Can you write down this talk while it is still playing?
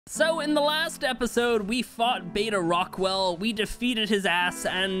So in the last episode, we fought Beta Rockwell, we defeated his ass,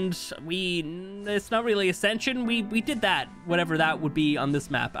 and it's not really Ascension, we did that, whatever that would be on this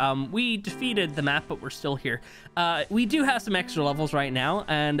map. We defeated the map, but we're still here. We do have some extra levels right now,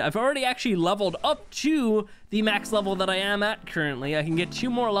 and I've already actually leveled up to the max level that I am at currently. I can get 2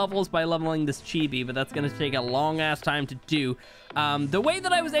 more levels by leveling this chibi, but that's gonna take a long ass time to do. The way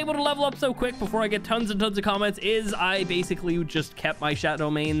that I was able to level up so quick before I get tons and tons of comments is I basically just kept my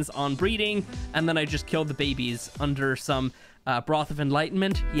Shadowmanes on breeding, and then I just killed the babies under some broth of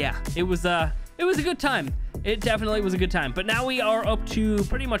enlightenment. Yeah, it was a good time. It definitely was a good time. But now we are up to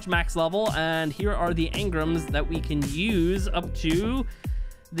pretty much max level, and here are the engrams that we can use up to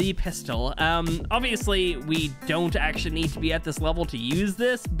the pistol. Obviously we don't actually need to be at this level to use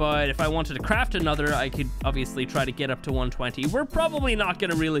this, but if I wanted to craft another, I could obviously try to get up to 120. We're probably not going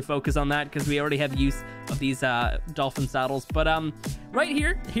to really focus on that because we already have use of these dolphin saddles. But right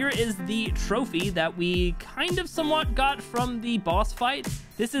here is the trophy that we kind of somewhat got from the boss fight.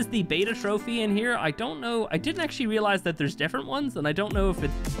 This is the beta trophy in here. I don't know, I didn't actually realize that there's different ones, and I don't know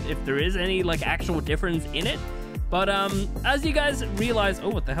if there is any like actual difference in it. But as you guys realize, oh,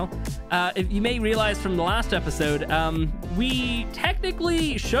 what the hell? If you may realize from the last episode, we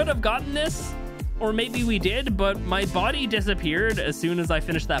technically should have gotten this, or maybe we did, but my body disappeared as soon as I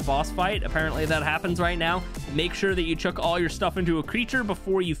finished that boss fight. Apparently that happens right now. Make sure that you chuck all your stuff into a creature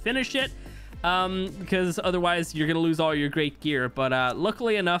before you finish it, because otherwise you're gonna lose all your great gear. But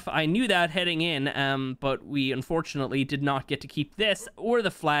luckily enough, I knew that heading in, but we unfortunately did not get to keep this or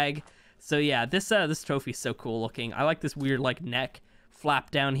the flag. So yeah, this trophy is so cool looking. I like this weird like neck flap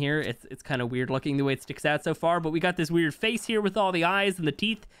down here. It's kind of weird looking the way it sticks out so far, but we got this weird face here with all the eyes and the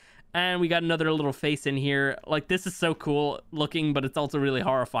teeth, and we got another little face in here. Like, this is so cool looking, but it's also really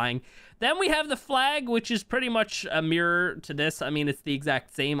horrifying. Then we have the flag, which is pretty much a mirror to this. I mean, it's the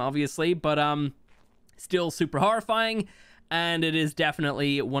exact same, obviously, but still super horrifying. And it is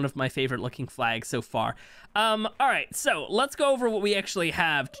definitely one of my favorite looking flags so far. All right, so let's go over what we actually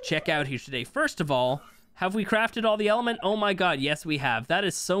have to check out here today. First of all, have we crafted all the element? Oh my god, yes we have. That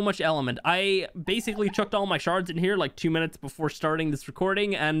is so much element. I basically chucked all my shards in here like 2 minutes before starting this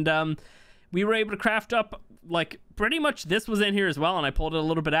recording, and we were able to craft up, like, pretty much this was in here as well, and I pulled it a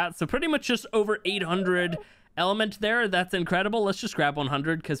little bit out. So pretty much just over 800 element there. That's incredible. Let's just grab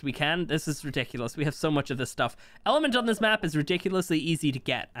 100 because we can. This is ridiculous. We have so much of this stuff. Element on this map is ridiculously easy to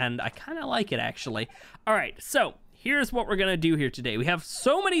get, and I kind of like it, actually. All right, so here's what we're gonna do here today. We have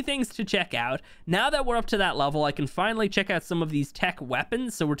so many things to check out. Now that we're up to that level, I can finally check out some of these tech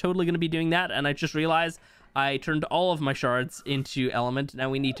weapons, so we're totally gonna be doing that. And I just realized I turned all of my shards into element. Now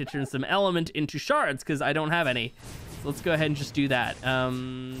we need to turn some element into shards because I don't have any. So let's go ahead and just do that.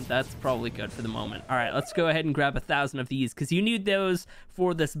 That's probably good for the moment. All right, let's go ahead and grab 1,000 of these because you need those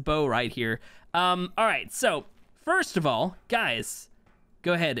for this bow right here. All right, so first of all, guys,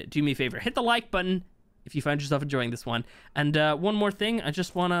 go ahead, do me a favor, hit the like button if you find yourself enjoying this one. And one more thing, I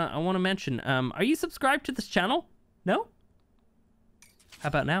wanna mention, are you subscribed to this channel? No? How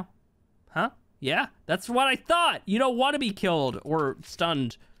about now? Huh? Yeah, that's what I thought. You don't want to be killed or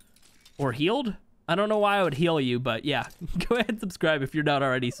stunned or healed. I don't know why I would heal you, but yeah, go ahead and subscribe if you're not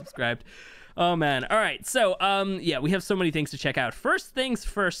already subscribed. Oh man. All right, so yeah, we have so many things to check out. First things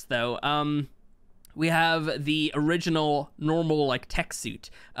first, though. We have the original normal like tech suit.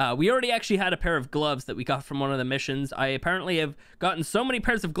 We already actually had a pair of gloves that we got from one of the missions. I apparently have gotten so many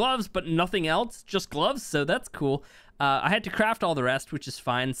pairs of gloves, but nothing else, just gloves, so that's cool. I had to craft all the rest, which is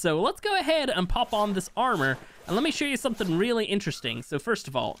fine. So let's go ahead and pop on this armor, and let me show you something really interesting. So first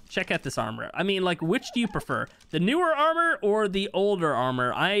of all, check out this armor. I mean, like, which do you prefer? The newer armor or the older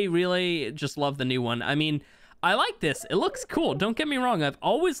armor? I really just love the new one. I mean, I like this. It looks cool. Don't get me wrong. I've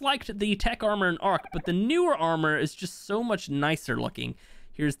always liked the tech armor in Ark, but the newer armor is just so much nicer looking.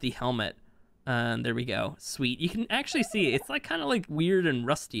 Here's the helmet. And there we go. Sweet. You can actually see it's like kind of like weird and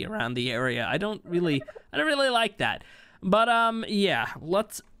rusty around the area. I don't really like that. But yeah,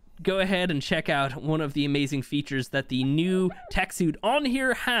 let's go ahead and check out one of the amazing features that the new tech suit on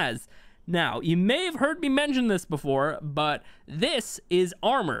here has. Now, you may have heard me mention this before, but this is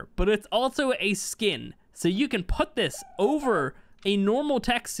armor, but it's also a skin. So you can put this over a normal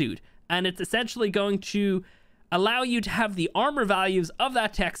tech suit, and it's essentially going to allow you to have the armor values of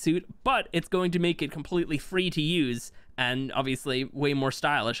that tech suit, but it's going to make it completely free to use and obviously way more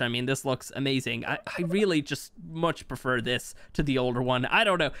stylish. I mean, this looks amazing. I really just much prefer this to the older one. I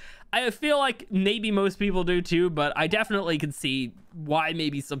don't know. I feel like maybe most people do too, but I definitely can see why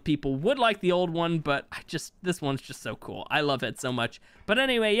maybe some people would like the old one, but this one's just so cool. I love it so much. But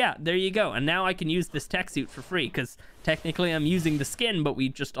anyway, yeah, there you go. And now I can use this tech suit for free, because technically I'm using the skin, but we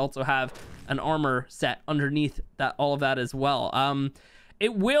just also have an armor set underneath that, all of that as well.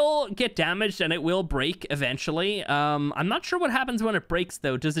 It will get damaged and it will break eventually. I'm not sure what happens when it breaks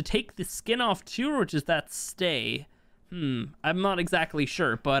though. Does it take the skin off too, or does that stay? I'm not exactly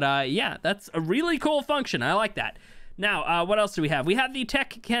sure, but yeah, that's a really cool function. I like that. Now, what else do we have? We have the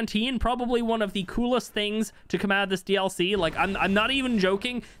tech canteen, probably one of the coolest things to come out of this DLC. Like, I'm not even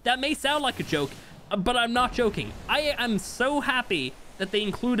joking. That may sound like a joke, but I'm not joking. I am so happy that they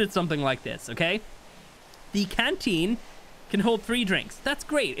included something like this, okay? The canteen can hold 3 drinks. That's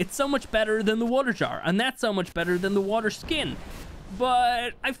great. It's so much better than the water jar, and that's so much better than the water skin.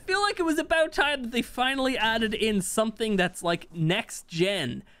 But I feel like it was about time that they finally added in something that's like next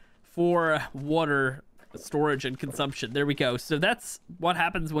gen for water storage and consumption. There we go. So that's what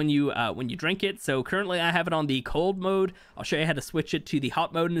happens when you drink it. So currently I have it on the cold mode. I'll show you how to switch it to the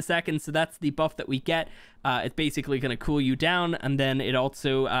hot mode in a second. So that's the buff that we get. It's basically going to cool you down, and then it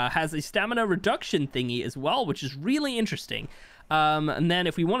also has a stamina reduction thingy as well, which is really interesting. And then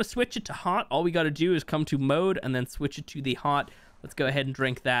if we want to switch it to hot, all we got to do is come to mode and then switch it to the hot. Let's go ahead and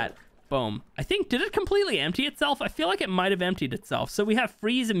drink that. Boom. I think, did it completely empty itself? I feel like it might have emptied itself. So we have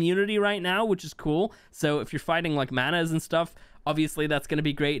freeze immunity right now, which is cool. So if you're fighting like manas and stuff, obviously that's going to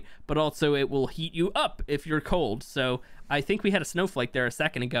be great, but also it will heat you up if you're cold. So I think we had a snowflake there a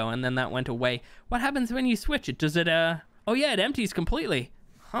second ago, and then that went away. What happens when you switch it? Does it, oh yeah, it empties completely.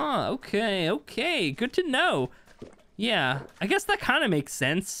 Huh, okay, good to know. Yeah, I guess that kind of makes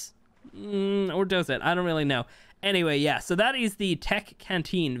sense. Or does it? I don't really know. Anyway, yeah, so that is the tech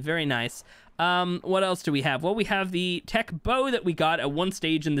canteen. Very nice. What else do we have? Well, we have the tech bow that we got at one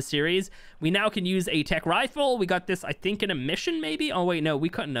stage in the series. We now can use a tech rifle. We got this, I think, in a mission, maybe? Oh, wait, no, we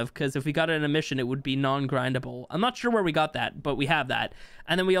couldn't have, because if we got it in a mission, it would be non-grindable. I'm not sure where we got that, but we have that.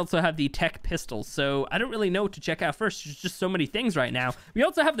 And then we also have the tech pistol, so I don't really know what to check out first. There's just so many things right now. We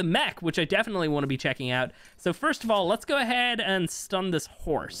also have the mech, which I definitely want to be checking out. So first of all, let's go ahead and stun this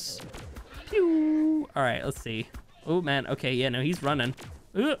horse. Pew! All right, let's see. Oh, man. Okay, yeah, no, he's running.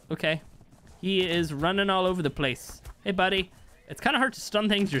 Ooh, okay. He is running all over the place. Hey, buddy. It's kind of hard to stun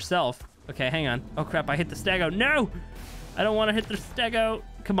things yourself. Okay, hang on. Oh, crap, I hit the stego. No! I don't want to hit the stego.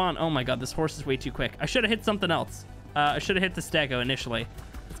 Come on. Oh, my God, this horse is way too quick. I should have hit something else. I should have hit the stego initially.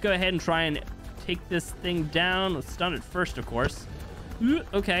 Let's go ahead and try and take this thing down. Let's stun it first, of course. Ooh,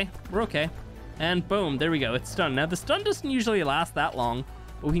 okay, we're okay. And boom, there we go. It's stunned. Now, the stun doesn't usually last that long,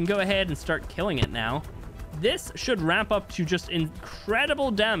 but we can go ahead and start killing it now. This should ramp up to just incredible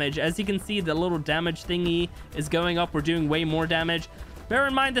damage. As you can see, the little damage thingy is going up. We're doing way more damage. Bear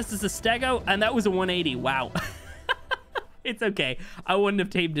in mind, this is a stego, and that was a 180. Wow. It's okay. I wouldn't have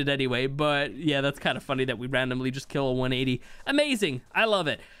tamed it anyway, but yeah, that's kind of funny that we randomly just kill a 180. Amazing. I love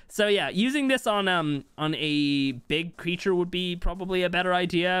it. So yeah, using this on a big creature would be probably a better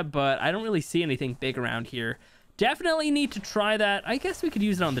idea, but I don't really see anything big around here. Definitely need to try that. I guess we could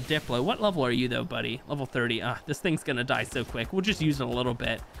use it on the Diplo. What level are you though, buddy? Level 30. This thing's gonna die so quick. We'll just use it a little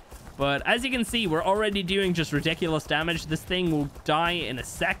bit. But as you can see, we're already doing just ridiculous damage. This thing will die in a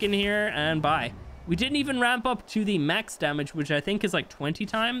second here, and bye. We didn't even ramp up to the max damage, which I think is like 20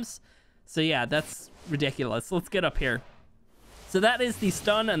 times. So yeah, that's ridiculous. Let's get up here. So that is the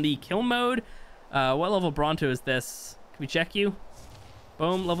stun and the kill mode. What level Bronto is this? Can we check you?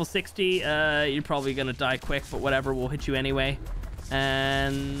 Boom, level 60. You're probably gonna die quick, but whatever, we'll hit you anyway.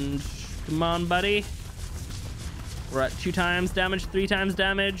 And come on, buddy. We're at 2 times damage, 3 times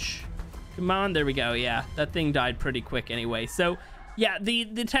damage. Come on, there we go. Yeah, that thing died pretty quick anyway. So yeah, the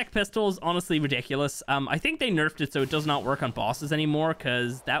tech pistol is honestly ridiculous. I think they nerfed it so it does not work on bosses anymore,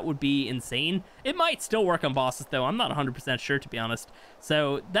 because that would be insane. It might still work on bosses though. I'm not 100% sure, to be honest.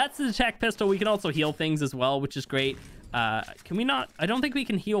 So that's the tech pistol. We can also heal things as well, which is great. Can we not? I don't think we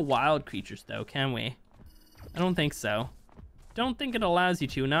can heal wild creatures though, can we? I don't think so. Don't think it allows you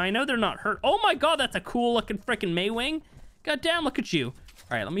to. Now, I know they're not hurt. Oh my God, that's a cool looking freaking Maywing. God damn, look at you.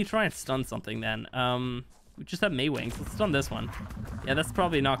 All right, let me try and stun something then. We just have Maywings. Let's stun this one. Yeah, that's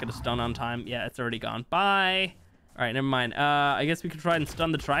probably not gonna stun on time. Yeah, it's already gone. Bye. All right, never mind. I guess we could try and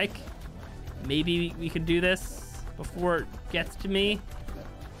stun the trike. Maybe we could do this before it gets to me.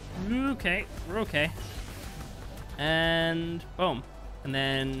 Okay, we're okay. And boom. And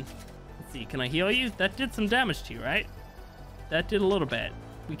then, let's see, can I heal you? That did some damage to you, right? That did a little bit.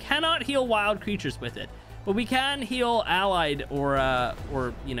 We cannot heal wild creatures with it. but we can heal allied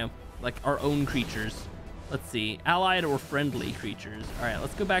or you know, like our own creatures. Let's see, allied or friendly creatures. All right,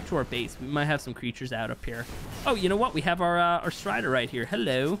 let's go back to our base. We might have some creatures out up here. Oh, you know what? We have our Strider right here.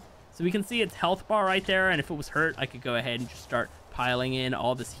 Hello. So we can see its health bar right there, and if it was hurt, I could go ahead and just start piling in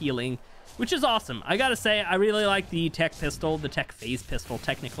all this healing, which is awesome. I gotta say, I really like the tech pistol, the tech phase pistol,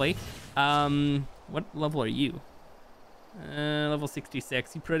 technically. What level are you? Level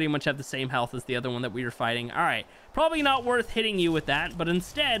 66. You pretty much have the same health as the other one that we were fighting. All right, probably not worth hitting you with that, but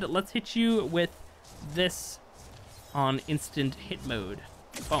instead, let's hit you with this on instant hit mode.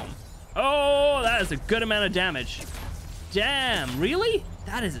 Boom. Oh, that is a good amount of damage. Damn, really?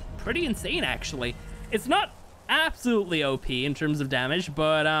 That is pretty insane, actually. It's not absolutely OP in terms of damage,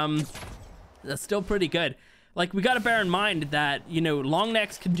 but that's still pretty good. Like, we gotta bear in mind that, you know, long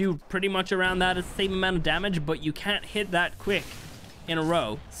necks can do pretty much around that same amount of damage, but you can't hit that quick in a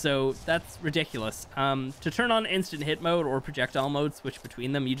row, so that's ridiculous. To turn on instant hit mode or projectile mode, switch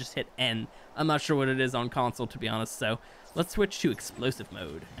between them, you just hit N. I'm not sure what it is on console, to be honest, so let's switch to explosive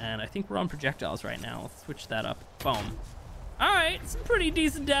mode, and I think we're on projectiles right now. Let's switch that up. Boom. All right, some pretty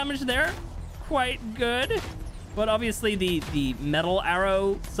decent damage there. Quite good. But obviously the metal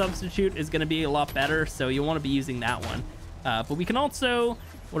arrow substitute is gonna be a lot better, so you'll wanna be using that one. But we can also,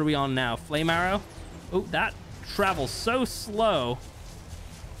 what are we on now? Flame arrow? Oh, that travels so slow.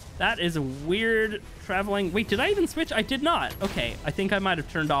 That is a weird traveling. Wait, did I even switch? I did not. Okay, I think I might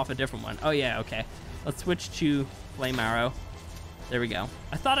have turned off a different one. Oh yeah, okay. Let's switch to flame arrow. There we go.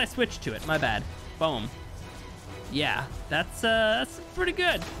 I thought I switched to it, my bad. Boom. Yeah, that's pretty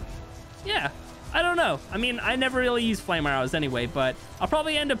good. Yeah, I don't know. I mean, I never really use flame arrows anyway, but I'll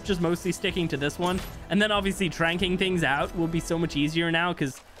probably end up just mostly sticking to this one. And then obviously tranking things out will be so much easier now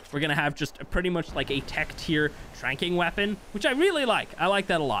because we're gonna have just pretty much like a tech tier tranking weapon, which I really like. I like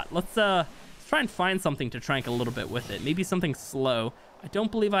that a lot. Let's try and find something to trank a little bit with it. Maybe something slow. I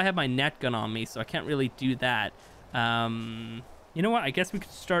don't believe I have my net gun on me, so I can't really do that. You know what? I guess we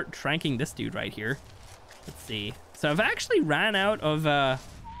could start tranking this dude right here. Let's see. So I've actually ran out of,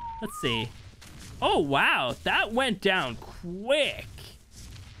 let's see. Oh, wow. That went down quick.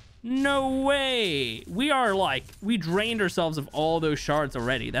 No way. We drained ourselves of all those shards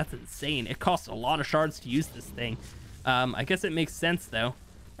already. That's insane. It costs a lot of shards to use this thing. I guess it makes sense, though.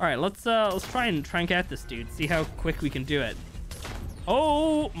 All right, let's try and trank out this dude. See how quick we can do it.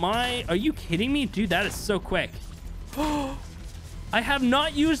 Oh, my. Are you kidding me? Dude, that is so quick. I have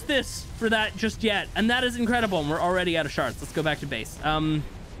not used this for that just yet, and that is incredible, and we're already out of shards. Let's go back to base.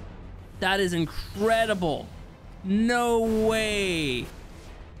 That is incredible. No way.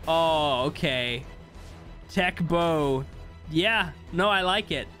 Oh, okay. Tech bow. Yeah, no, I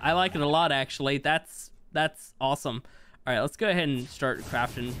like it. I like it a lot, actually. That's awesome. All right, let's go ahead and start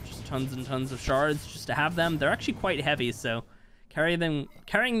crafting just tons and tons of shards just to have them. They're actually quite heavy, so carrying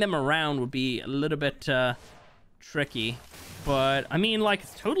them around would be a little bit tricky. But I mean, like,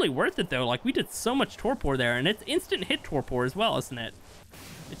 it's totally worth it though. Like, we did so much torpor there, and it's instant hit torpor as well, isn't it?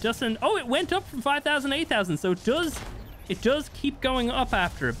 It doesn't. Oh, it went up from 5,000 to 8,000, so it does keep going up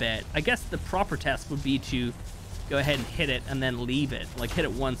after a bit. I guess the proper test would be to go ahead and hit it and then leave it. Like, hit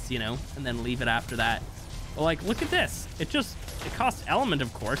it once, you know, and then leave it after that. But like, look at this. It costs element,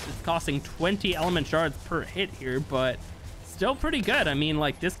 of course. It's costing 20 element shards per hit here, but still pretty good. I mean,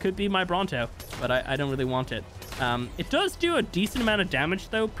 like, this could be my Bronto, but I don't really want it. It does do a decent amount of damage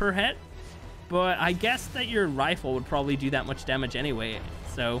though per hit, but I guess that your rifle would probably do that much damage anyway.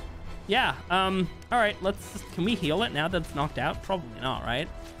 So yeah, all right, can we heal it now that it's knocked out? Probably not, right?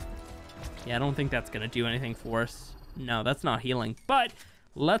 Yeah, I don't think that's gonna do anything for us. No, that's not healing, but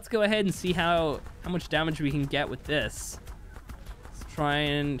let's go ahead and see how much damage we can get with this. Let's try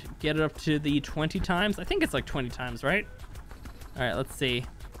and get it up to the 20 times. I think it's like 20 times, right? All right, let's see.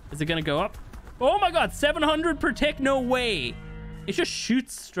 Is it gonna go up? Oh my god, 700 per tick? No way. It just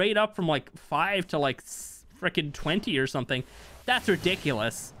shoots straight up from like 5 to like frickin' 20 or something. That's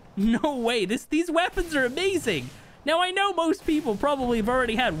ridiculous. No way. These weapons are amazing. Now, I know most people probably have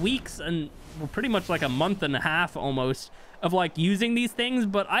already had weeks and well, pretty much like a month and a half almost of like using these things,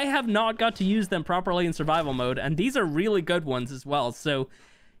 but I have not got to use them properly in survival mode, and these are really good ones as well. So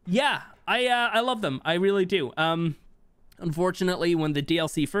yeah, I love them. I really do. Unfortunately, when the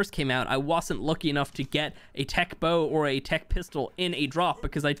DLC first came out, I wasn't lucky enough to get a tech bow or a tech pistol in a drop,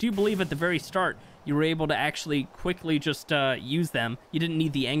 because I do believe at the very start you were able to actually quickly just use them. You didn't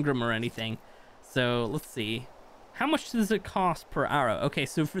need the engram or anything. So let's see. How much does it cost per arrow? Okay,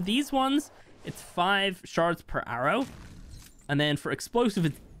 so for these ones, it's 5 shards per arrow. And then for explosive,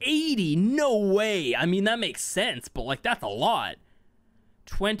 it's 80. No way. I mean, that makes sense, but like, that's a lot.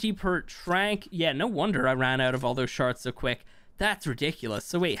 20 per trank. Yeah, no wonder I ran out of all those shards so quick. That's ridiculous.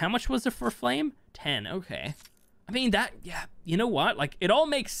 So wait, how much was it for flame? 10, okay. I mean, that, yeah, you know what? Like, it all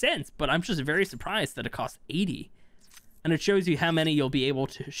makes sense, but I'm just very surprised that it costs 80. And it shows you how many you'll be able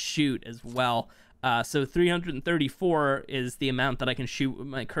to shoot as well. So 334 is the amount that I can shoot with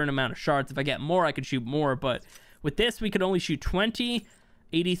my current amount of shards. If I get more, I can shoot more, but with this, we could only shoot 20,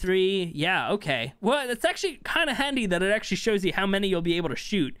 83, yeah, okay. Well, it's actually kind of handy that it actually shows you how many you'll be able to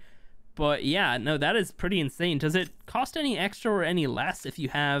shoot. But yeah, no, that is pretty insane. Does it cost any extra or any less if you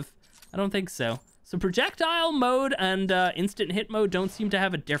have... I don't think so. So projectile mode and instant hit mode don't seem to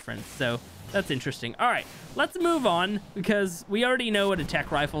have a difference, so that's interesting. All right, let's move on because we already know what a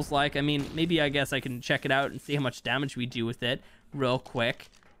tech rifle's like. I mean, maybe I guess I can check it out and see how much damage we do with it real quick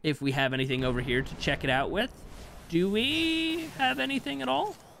if we have anything over here to check it out with. Do we have anything at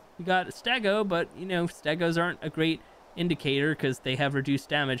all? We got a stego, but you know, stegos aren't a great indicator because they have reduced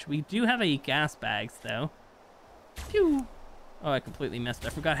damage. We do have a gas bags though. Phew. Oh, I completely missed. I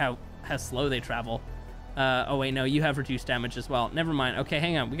forgot how slow they travel. Oh wait, no, you have reduced damage as well. Never mind. Okay,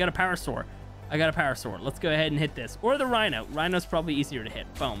 hang on. We got a power sword. I got a power sword. Let's go ahead and hit this. Or the rhino. Rhino's probably easier to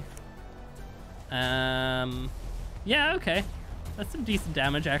hit. Boom. Yeah, okay. That's some decent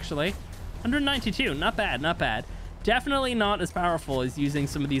damage, actually. 192. Not bad, not bad. Definitely not as powerful as using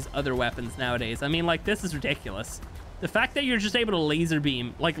some of these other weapons nowadays. I mean, like, this is ridiculous. The fact that you're just able to laser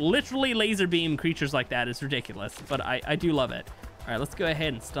beam, like literally laser beam creatures like that is ridiculous, but I do love it. All right, let's go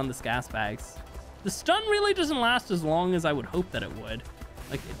ahead and stun this gas bags. The stun really doesn't last as long as I would hope that it would.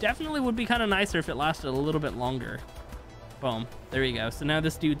 Like, it definitely would be kind of nicer if it lasted a little bit longer. Boom, there you go. So now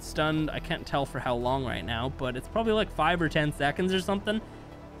this dude's stunned. I can't tell for how long right now, but it's probably like 5 or 10 seconds or something.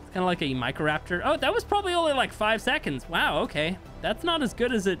 It's kind of like a Microraptor. Oh, that was probably only like 5 seconds. Wow, okay. That's not as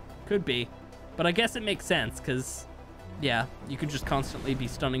good as it could be, but I guess it makes sense because... yeah, you could just constantly be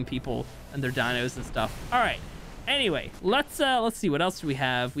stunning people and their dinos and stuff. All right. Anyway, let's see. What else do we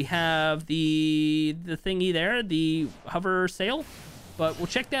have? We have the thingy there, the hover sail. But we'll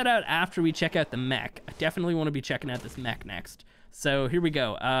check that out after we check out the mech. I definitely want to be checking out this mech next. So here we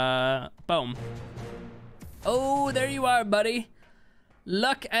go. Boom. Oh, there you are, buddy.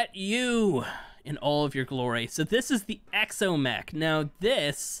 Look at you in all of your glory. So this is the Exo Mek. Now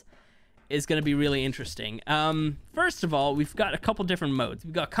this is going to be really interesting. First of all, we've got a couple different modes.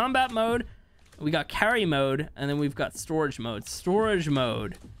 We've got combat mode, we got carry mode, and then we've got storage mode. Storage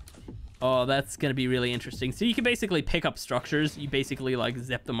mode. Oh, that's going to be really interesting. So you can basically pick up structures. You basically like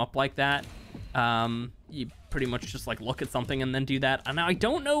zip them up like that. You pretty much just like look at something and then do that. And now I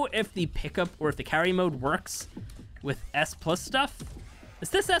don't know if the pickup or if the carry mode works with S+ stuff. Is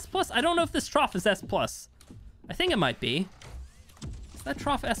this S+? I don't know if this trough is S+. I think it might be. Is that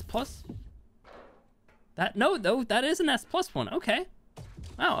trough S+? No, though, that is an S+ one. Okay.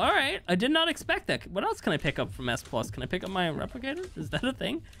 Wow, all right. I did not expect that. What else can I pick up from S+? Can I pick up my replicator? Is that a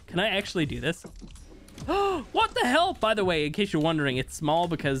thing? Can I actually do this? Oh, what the hell? By the way, in case you're wondering, it's small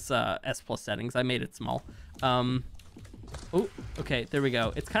because S+ settings. I made it small. Oh, okay, there we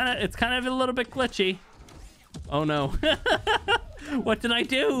go. It's kind of a little bit glitchy. Oh no. What did I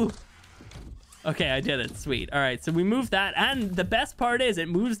do? Okay, I did it. Sweet. All right, so we moved that, and the best part is it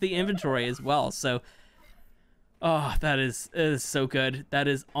moves the inventory as well. So, oh, that is so good. That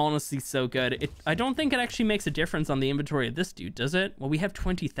is honestly so good. I don't think it actually makes a difference on the inventory of this dude, does it? Well, we have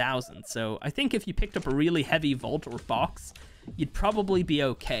 20,000, so I think if you picked up a really heavy vault or box, you'd probably be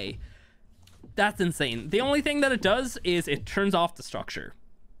okay. That's insane. The only thing that it does is it turns off the structure.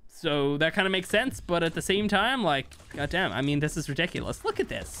 So that kind of makes sense, but at the same time, like, goddamn, I mean, this is ridiculous. Look at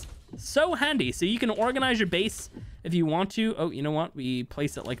this. So handy. So you can organize your base if you want to. Oh, you know what? We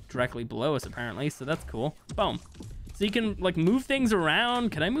place it like directly below us apparently, so that's cool. Boom. So you can like move things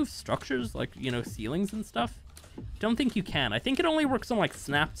around. Can I move structures like, you know, ceilings and stuff? Don't think you can. I think it only works on like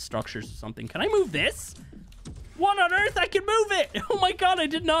snapped structures or something. Can I move this? What on earth? I can move it. Oh my god, I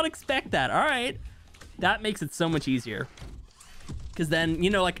did not expect that. All right. That makes it so much easier. Because then, you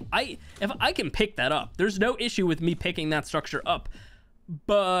know, like if I can pick that up, there's no issue with me picking that structure up.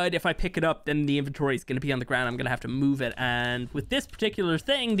 But if I pick it up, then the inventory is going to be on the ground. I'm going to have to move it. And with this particular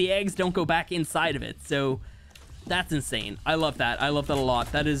thing, the eggs don't go back inside of it. So that's insane. I love that. I love that a lot.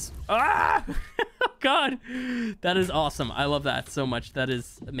 That is... ah! Oh, God. That is awesome. I love that so much. That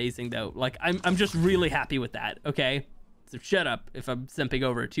is amazing, though. Like, I'm just really happy with that, okay? So shut up if I'm simping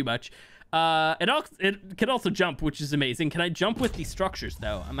over it too much. It can also jump, which is amazing. Can I jump with these structures,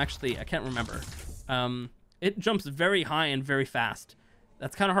 though? I can't remember. It jumps very high and very fast.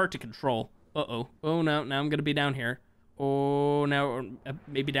 That's kind of hard to control. Uh-oh. Oh, no. Now I'm going to be down here. Oh, now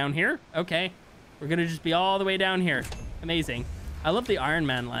maybe down here? Okay. We're going to just be all the way down here. Amazing. I love the Iron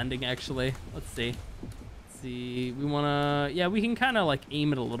Man landing, actually. Let's see. We want to... Yeah, we can kind of, like,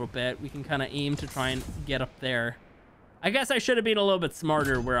 aim it a little bit. We can kind of aim to try and get up there. I guess I should have been a little bit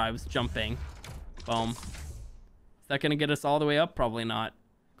smarter where I was jumping. Boom. Is that going to get us all the way up? Probably not.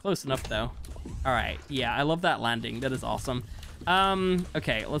 Close enough, though. All right. Yeah, I love that landing. That is awesome.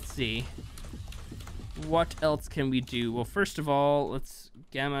 Okay, let's see. What else can we do? Well, first of all, let's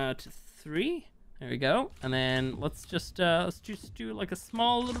gamma to 3. There we go. And then let's just do like a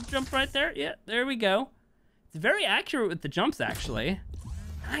small little jump right there. Yeah, there we go. It's very accurate with the jumps, actually.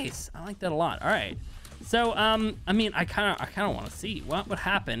 Nice. I like that a lot. All right. So, I mean, I kind of want to see what would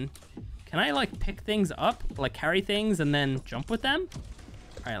happen. Can I like pick things up, like carry things and then jump with them?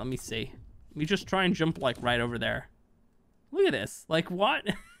 All right, let me see. Let me just try and jump like right over there. Look at this. Like what?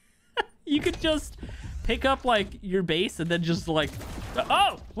 You could just pick up like your base and then just like,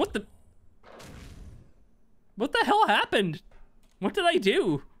 oh, what the hell happened? What did I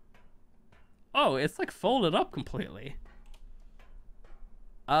do? Oh, it's like folded up completely.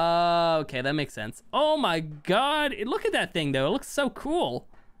 Okay, that makes sense. Oh my God, look at that thing though. It looks so cool.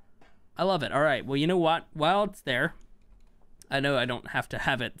 I love it. All right, well, you know what? While it's there, I know I don't have to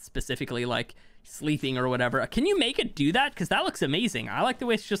have it specifically like sleeping or whatever. Can you make it do that? Because that looks amazing. I like the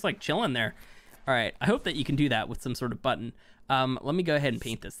way it's just like chilling there. All right, I hope that you can do that with some sort of button. Let me go ahead and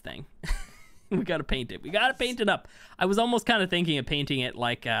paint this thing. We gotta paint it. We gotta paint it up. I was almost kind of thinking of painting it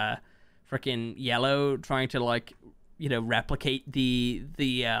like freaking yellow, trying to like, you know, replicate the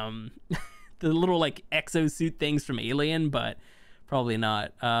the little like exosuit things from Alien, but probably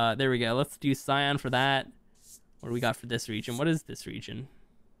not. There we go. Let's do cyan for that. What do we got for this region? What is this region?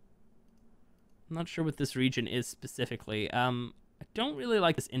 I'm not sure what this region is specifically. I don't really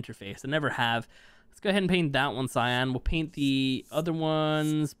like this interface. I never have. Let's go ahead and paint that one cyan. We'll paint the other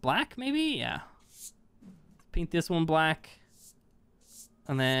ones black, maybe? Yeah. Paint this one black.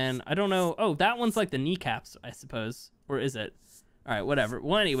 And then, I don't know. Oh, that one's like the kneecaps, I suppose. Or is it? All right, whatever.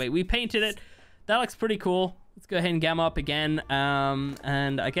 Well, anyway, we painted it. That looks pretty cool. Let's go ahead and gamma up again.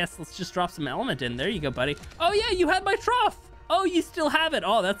 And I guess let's just drop some element in. There you go, buddy. Oh, yeah, you had my trough. Oh, you still have it.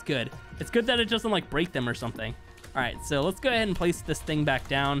 Oh, that's good. It's good that it doesn't, like, break them or something. All right, so let's go ahead and place this thing back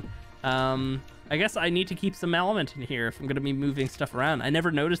down. I guess I need to keep some element in here if I'm going to be moving stuff around. I never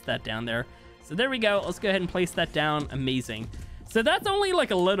noticed that down there. So there we go. Let's go ahead and place that down. Amazing. So that's only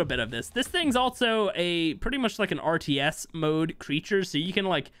like a little bit of this. This thing's also a pretty much like an RTS mode creature. So you can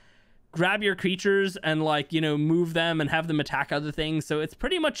like grab your creatures and like, you know, move them and have them attack other things. So it's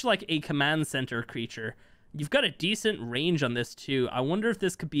pretty much like a command center creature. You've got a decent range on this too. I wonder if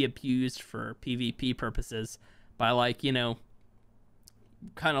this could be abused for PvP purposes by like, you know,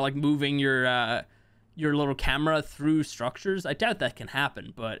 kind of like moving your little camera through structures. I doubt that can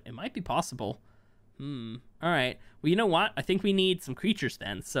happen, but it might be possible. All right. Well, you know what? I think we need some creatures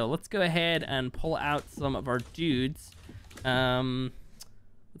then. So let's go ahead and pull out some of our dudes.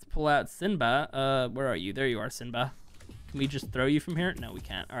 Let's pull out Simba. Where are you? There you are, Simba. Can we just throw you from here? No, we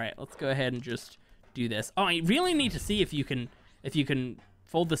can't. All right. Let's go ahead and just do this. Oh, I really need to see if you can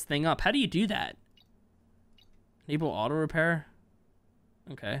fold this thing up. How do you do that? Enable auto repair.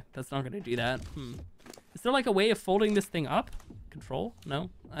 Okay, that's not going to do that. Is there like a way of folding this thing up? Control?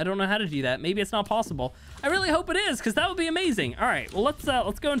 No, I don't know how to do that. Maybe it's not possible. I really hope it is, because that would be amazing. All right, well let's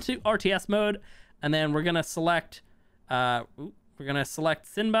go into RTS mode, and then we're gonna select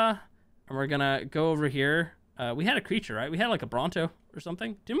Simba, and we're gonna go over here. We had a creature, right? We had like a Bronto or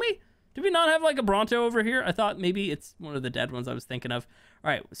something, didn't we? Did we not have like a Bronto over here? I thought maybe it's one of the dead ones I was thinking of.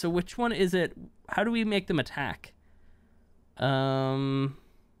 All right, so which one is it? How do we make them attack?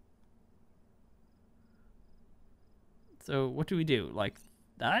 So what do we do? Like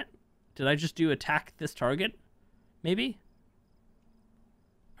that? Did I just do attack this target? Maybe?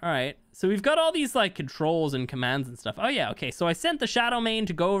 All right. So we've got all these like controls and commands and stuff. Oh yeah. Okay. So I sent the Shadowmane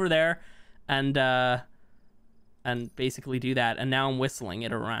to go over there and basically do that. And now I'm whistling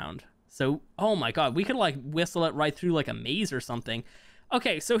it around. So, oh my God, we could like whistle it right through like a maze or something.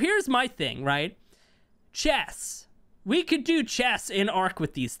 Okay. So here's my thing, right? Chess. We could do chess in Ark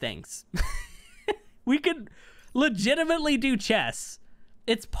with these things. We could legitimately do chess.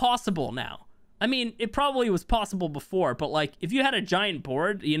 It's possible now. I mean, it probably was possible before, but like if you had a giant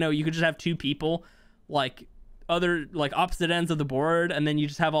board, you know, you could just have two people like opposite ends of the board, and then you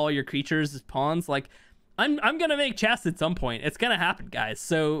just have all your creatures as pawns. Like I'm gonna make chess at some point. It's gonna happen, guys.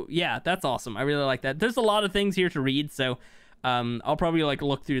 So yeah, that's awesome. I really like that. There's a lot of things here to read, so I'll probably like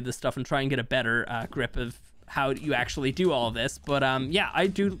look through this stuff and try and get a better grip of how you actually do all of this. But yeah,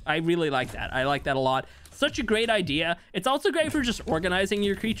 I really like that. I like that a lot. Such a great idea. It's also great for just organizing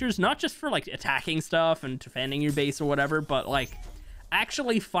your creatures, not just for like attacking stuff and defending your base or whatever, but like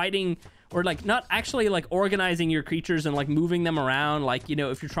actually fighting, or like not actually like organizing your creatures and like moving them around. Like, you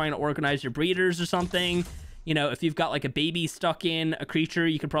know, if you're trying to organize your breeders or something, you know, if you've got like a baby stuck in a creature,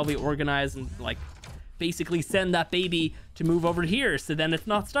 you could probably organize and like basically send that baby to move over here, so then it's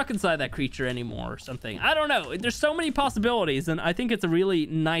not stuck inside that creature anymore or something. I don't know. There's so many possibilities, and I think it's a really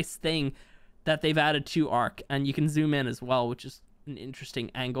nice thing that they've added to Ark, and you can zoom in as well, which is an interesting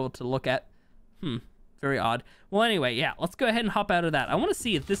angle to look at. Very odd. Well, anyway, yeah, let's go ahead and hop out of that. I want to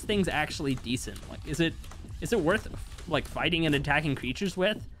see if this thing's actually decent. Like, is it worth like fighting and attacking creatures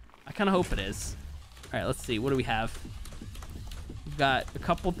with? I kind of hope it is. All right, let's see. What do we have? We've got a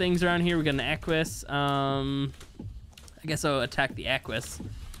couple things around here. We got an Equus. I guess I'll attack the Equus.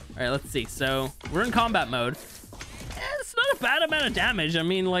 All right, let's see. So we're in combat mode. It's not a bad amount of damage. I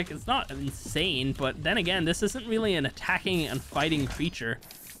mean, like, it's not insane, but then again, this isn't really an attacking and fighting creature.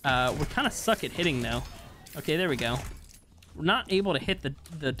 We're kind of suck at hitting though. Okay, there we go. We're not able to hit the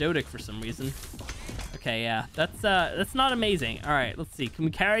Dodic for some reason. Okay, yeah, that's not amazing. All right, let's see. Can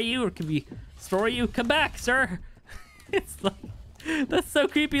we carry you or can we store you? Come back, sir. It's like, that's so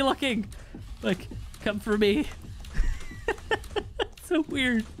creepy looking. Like, come for me. So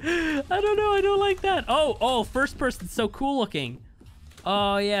weird. I don't know. I don't like that. Oh, first person, so cool looking.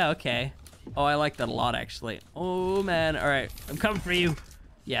 Oh yeah, okay. Oh, I like that a lot actually. Oh man, all right, I'm coming for you.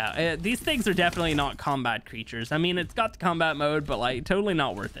 Yeah, these things are definitely not combat creatures. I mean, it's got the combat mode, but like totally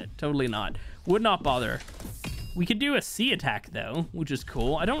not worth it. Totally not. Would not bother. We could do a sea attack though, which is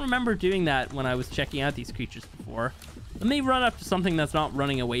cool. I don't remember doing that when I was checking out these creatures before. Let me run up to something that's not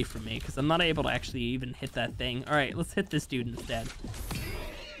running away from me, because I'm not able to actually even hit that thing. All right, let's hit this dude instead.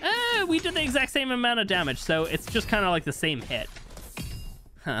 We did the exact same amount of damage, so it's just kind of like the same hit.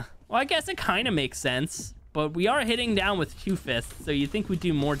 Huh. Well, I guess it kind of makes sense, but we are hitting down with 2 fists, so you'd think we'd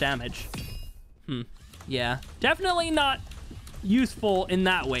do more damage. Yeah, definitely not useful in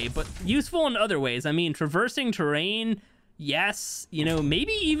that way, but useful in other ways. I mean, traversing terrain, yes. You know,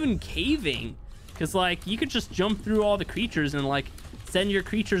 maybe even caving. Because, like, you could just jump through all the creatures and, like, send your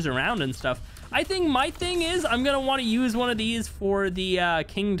creatures around and stuff. I think my thing is I'm going to want to use one of these for the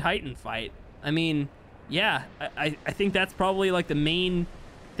King Titan fight. I mean, yeah, I think that's probably, like, the main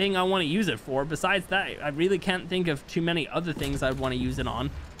thing I want to use it for. Besides that, I really can't think of too many other things I'd want to use it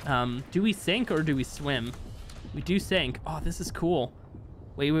on. Do we sink or do we swim? We do sink. Oh, this is cool.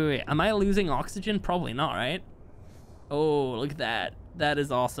 Wait. Am I losing oxygen? Probably not, right? Oh, look at that. That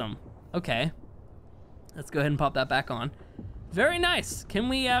is awesome. Okay. Let's go ahead and pop that back on. Very nice. Can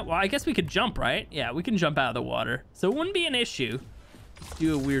we, well, I guess we could jump, right? Yeah, we can jump out of the water. So it wouldn't be an issue. Let's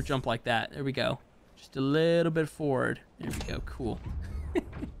do a weird jump like that. There we go. Just a little bit forward. There we go, cool.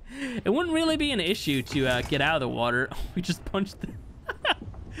 It wouldn't really be an issue to get out of the water. Oh, we just punched the...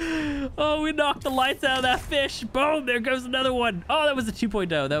 Oh, we knocked the lights out of that fish. Boom, there goes another one. Oh, that was a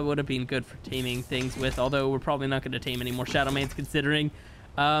 2.0. That would have been good for taming things with, although we're probably not going to tame any more Shadowmanes considering.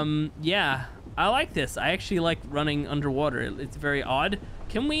 Yeah, I like this. I actually like running underwater. It's very odd.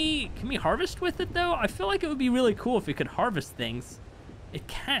 Can we harvest with it though? I feel like it would be really cool if we could harvest things. It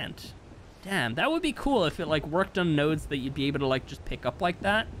can't. Damn, that would be cool if it like worked on nodes that you'd be able to like just pick up like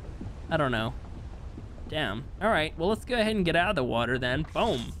that. I don't know. Damn. All right, well, let's go ahead and get out of the water then.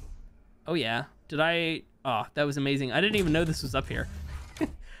 Boom. Oh yeah. Oh, that was amazing. I didn't even know this was up here.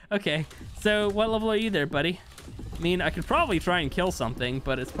 Okay, so what level are you there, buddy? I mean, I could probably try and kill something,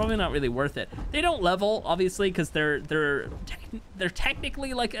 but it's probably not really worth it. They don't level, obviously, because they're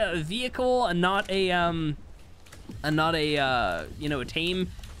technically like a vehicle and not a you know, a tame.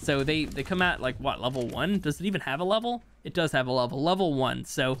 So they come at like what, level 1? Does it even have a level? It does have a level 1.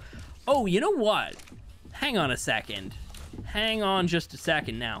 So, oh, you know what? Hang on a second. Hang on just a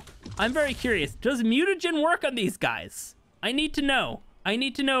second now. I'm very curious. Does mutagen work on these guys? I need to know. I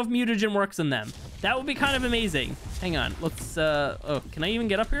need to know if mutagen works on them. That would be kind of amazing. Hang on, let's, oh, can I even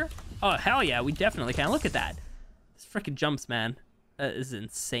get up here? Oh, hell yeah, we definitely can. Look at that. This freaking jumps, man. That is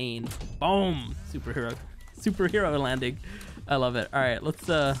insane. Boom, superhero landing. I love it. All right,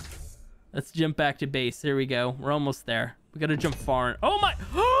 let's jump back to base. There we go. We're almost there. We gotta jump far. Oh my,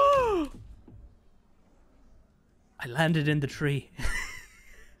 I landed in the tree.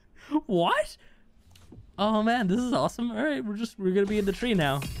 What? Oh man, this is awesome. All right, we're gonna be in the tree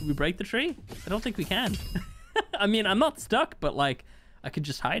now. Can we break the tree? I don't think we can. I mean, I'm not stuck, but like, I could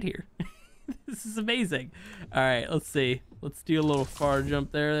just hide here. This is amazing. All right, let's see. Let's do a little far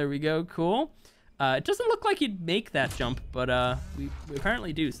jump there. There we go, cool. It doesn't look like you'd make that jump, but we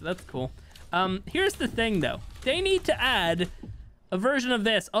apparently do, so that's cool. Here's the thing though. They need to add a version of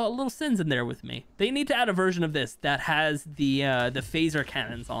this. Oh, little Sin's in there with me. They need to add a version of this that has the phaser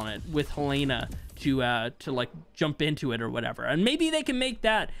cannons on it with Helena to like jump into it or whatever. And maybe they can make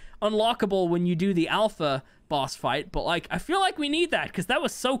that unlockable when you do the alpha boss fight. But like, I feel like we need that because that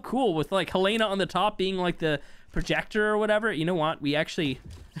was so cool with like Helena on the top being like the projector or whatever. You know what? We actually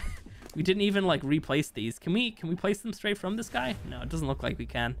we didn't even like replace these. Can we place them straight from this guy? No, it doesn't look like we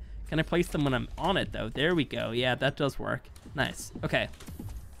can. Can I place them when I'm on it though? There we go. Yeah, that does work. Nice. Okay.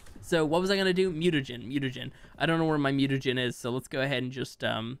 So what was I gonna do? Mutagen. I don't know where my mutagen is, so let's go ahead and just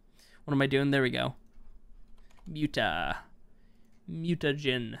what am I doing? There we go.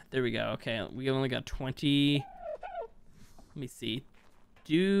 Mutagen. There we go. Okay, we only got 20. Let me see.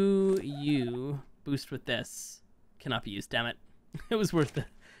 Do you boost with this? Cannot be used. Damn it. It was worth it.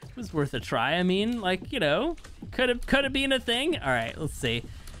 It was worth a try. I mean, like, you know, could have been a thing. All right, let's see.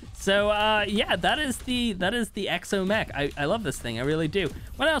 So yeah, that is the Exo Mek. I love this thing. I really do.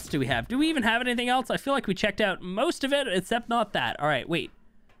 What else do we have? Do we even have anything else? I feel like we checked out most of it, except not that. All right, wait.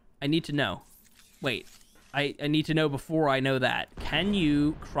 I need to know. Wait. I need to know before I know that. Can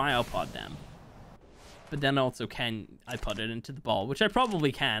you cryopod them? But then also, can I put it into the ball? Which I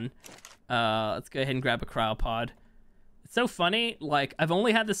probably can. Let's go ahead and grab a cryopod. It's so funny. Like, I've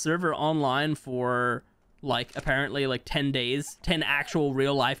only had the server online for, like, apparently, like, 10 days. 10 actual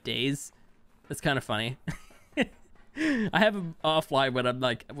real-life days. That's kind of funny. I have them offline when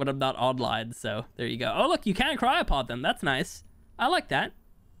I'm not online, so there you go. Oh, look, you can cryopod them. That's nice. I like that.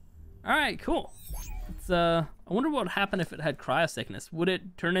 All right, cool. It's, I wonder what would happen if it had cryosickness. Would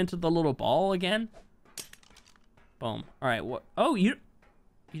it turn into the little ball again? Boom. All right, what? Oh, you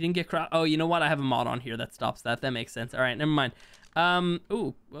didn't get cryo. Oh, you know what? I have a mod on here that stops that. That makes sense. All right, never mind.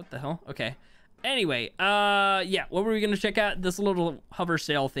 Ooh, what the hell? Okay. Anyway, yeah, what were we gonna check out? This little hover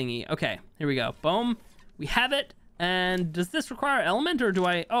sail thingy. Okay, here we go. Boom. We have it. And does this require element or do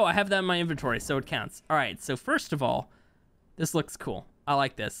I? Oh, I have that in my inventory, so it counts. All right, so first of all, this looks cool. I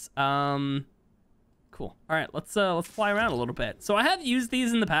like this. Cool. All right, let's fly around a little bit. So I have used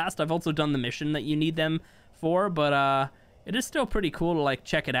these in the past. I've also done the mission that you need them for, but it is still pretty cool to like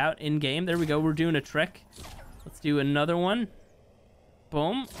check it out in game. There we go. We're doing a trick. Let's do another one.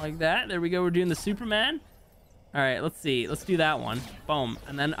 Boom, like that. There we go. We're doing the Superman. All right, let's see. Let's do that one. Boom.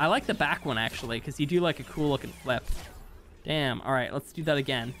 And then I like the back one actually, because you do like a cool looking flip. Damn. All right, let's do that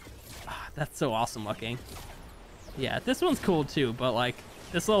again. Ah, that's so awesome looking. Yeah, this one's cool too, but like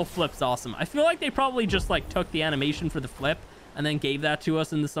this little flip's awesome. I feel like they probably just like took the animation for the flip and then gave that to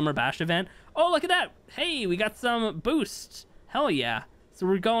us in the Summer Bash event. Oh, look at that. Hey, we got some boost. Hell yeah. So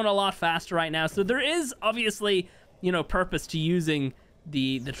we're going a lot faster right now. So there is obviously, you know, purpose to using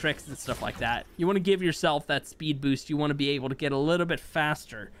the tricks and stuff like that. You want to give yourself that speed boost. You want to be able to get a little bit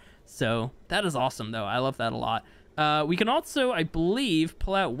faster. So that is awesome though. I love that a lot. We can also, I believe,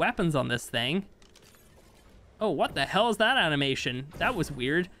 pull out weapons on this thing. Oh, what the hell is that animation? That was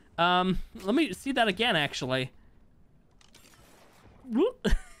weird. Let me see that again, actually.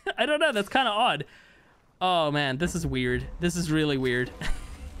 I don't know, that's kind of odd. Oh man, this is weird. This is really weird.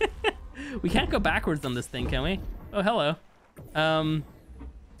 We can't go backwards on this thing, can we? Oh, hello.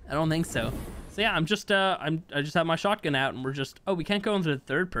 I don't think so. So yeah, I just have my shotgun out and we're just, oh, we can't go into the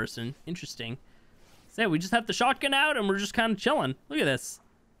third person. Interesting. So yeah, we just have the shotgun out and we're just kind of chilling. Look at this.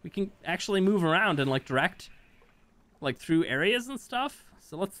 We can actually move around and like direct like through areas and stuff.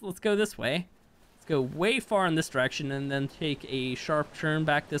 So let's go this way. Let's go way far in this direction and then take a sharp turn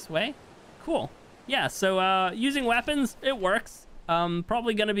back this way. Cool. Yeah, so using weapons, it works.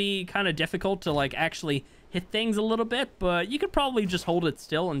 Probably gonna be kind of difficult to like actually hit things a little bit, but you could probably just hold it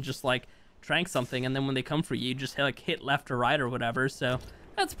still and just like trank something, and then when they come for you, just like hit left or right or whatever. So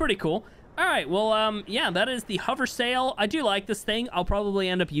that's pretty cool. All right, well, yeah, that is the hover sail. I do like this thing. I'll probably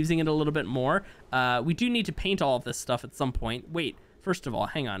end up using it a little bit more. We do need to paint all of this stuff at some point. Wait, first of all,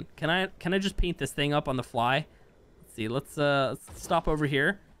 hang on. Can I just paint this thing up on the fly? Let's see. Let's stop over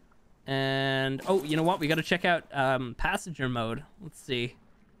here. And oh, you know what? We got to check out passenger mode. Let's see.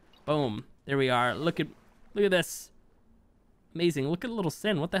 Boom. There we are. Look at this. Amazing. Look at little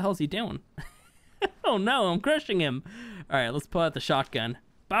Sin. What the hell is he doing? Oh no, I'm crushing him. All right, let's pull out the shotgun.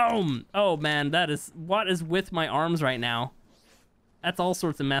 Boom. Oh man, that is what is with my arms right now. That's all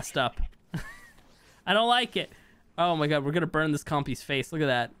sorts of messed up. I don't like it. Oh my god, we're gonna burn this compy's face. Look at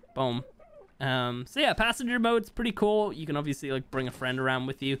that. Boom. So yeah, passenger mode's pretty cool. You can obviously like bring a friend around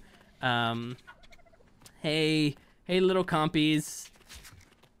with you. Hey little compies.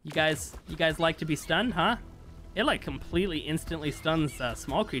 You guys like to be stunned, huh? It like completely instantly stuns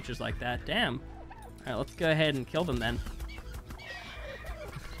small creatures like that. Damn. All right, let's go ahead and kill them then.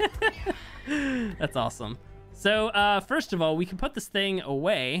 That's awesome. So first of all, we can put this thing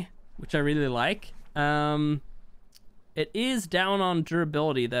away, which I really like. It is down on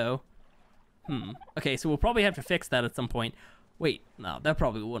durability though. Okay, so we'll probably have to fix that at some point. Wait, no, that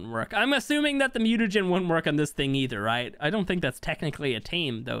probably wouldn't work. I'm assuming that the mutagen wouldn't work on this thing either, right? I don't think that's technically a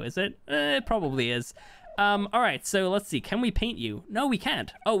tame though, is it? It probably is. All right, so let's see. Can we paint you? No, we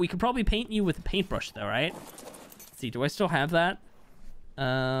can't. Oh, we could probably paint you with a paintbrush though, right? Let's see, do I still have that?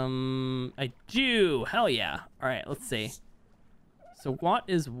 I do. Hell yeah. All right, let's see. So what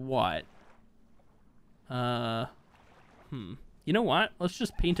is what? You know what? Let's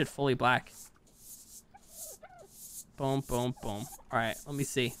just paint it fully black. Boom, boom, boom. All right, let me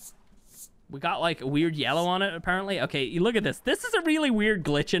see. We got like a weird yellow on it, apparently. Okay, you look at this. This is a really weird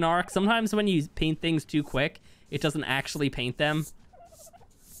glitch in Ark. Sometimes when you paint things too quick, it doesn't actually paint them.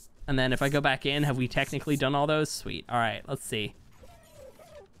 And then if I go back in, have we technically done all those? Sweet. All right, let's see.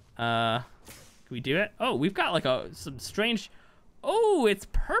 Can we do it? Oh, we've got like some strange... Oh, it's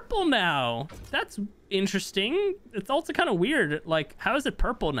purple now. That's interesting. It's also kind of weird. Like, how is it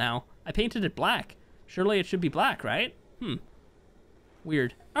purple now? I painted it black. Surely it should be black, right?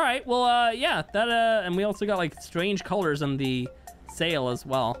 Weird. All right, well, yeah, that, and we also got like strange colors on the sail as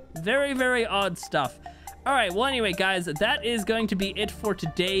well. Very, very odd stuff. All right, well, anyway, guys, that is going to be it for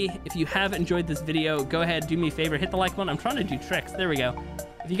today. If you have enjoyed this video, go ahead, do me a favor, hit the like button. I'm trying to do tricks. There we go.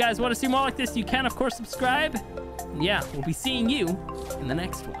 If you guys want to see more like this, you can, of course, subscribe. And yeah, we'll be seeing you in the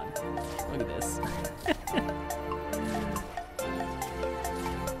next one. Look at this.